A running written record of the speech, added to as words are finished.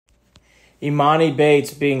Emoni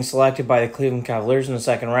Bates being selected by the Cleveland Cavaliers in the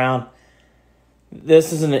second round.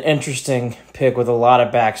 This is an interesting pick with a lot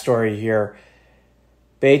of backstory here.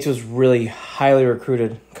 Bates was really highly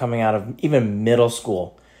recruited coming out of even middle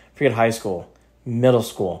school. Forget high school, middle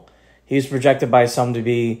school. He was projected by some to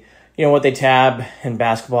be, what they tab in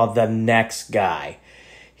basketball, the next guy.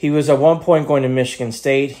 He was at one point going to Michigan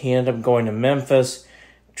State. He ended up going to Memphis,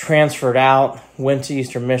 transferred out, went to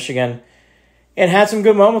Eastern Michigan, and had some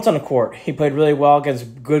good moments on the court. He played really well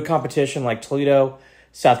against good competition like Toledo,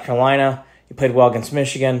 South Carolina. He played well against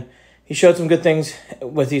Michigan. He showed some good things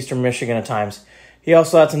with Eastern Michigan at times. He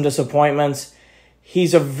also had some disappointments.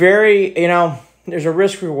 He's a very, there's a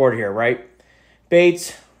risk-reward here, right?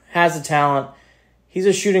 Bates has the talent. He's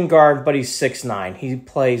a shooting guard, but he's 6'9". He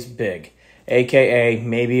plays big, a.k.a.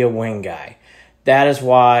 maybe a wing guy. That is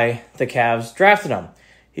why the Cavs drafted him.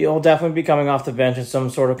 He'll definitely be coming off the bench in some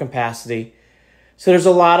sort of capacity. So there's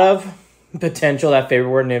a lot of potential, that favorite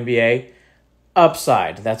word in the NBA,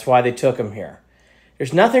 upside. That's why they took him here.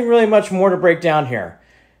 There's nothing really much more to break down here.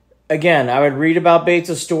 Again, I would read about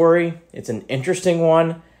Bates' story. It's an interesting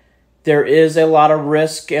one. There is a lot of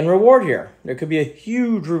risk and reward here. There could be a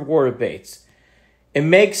huge reward of Bates. It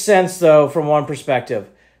makes sense, though, from one perspective.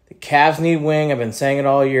 The Cavs need wing. I've been saying it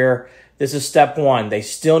all year. This is step one. They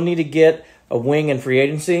still need to get a wing in free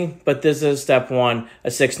agency, but this is step one, a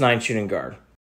 6'9" shooting guard.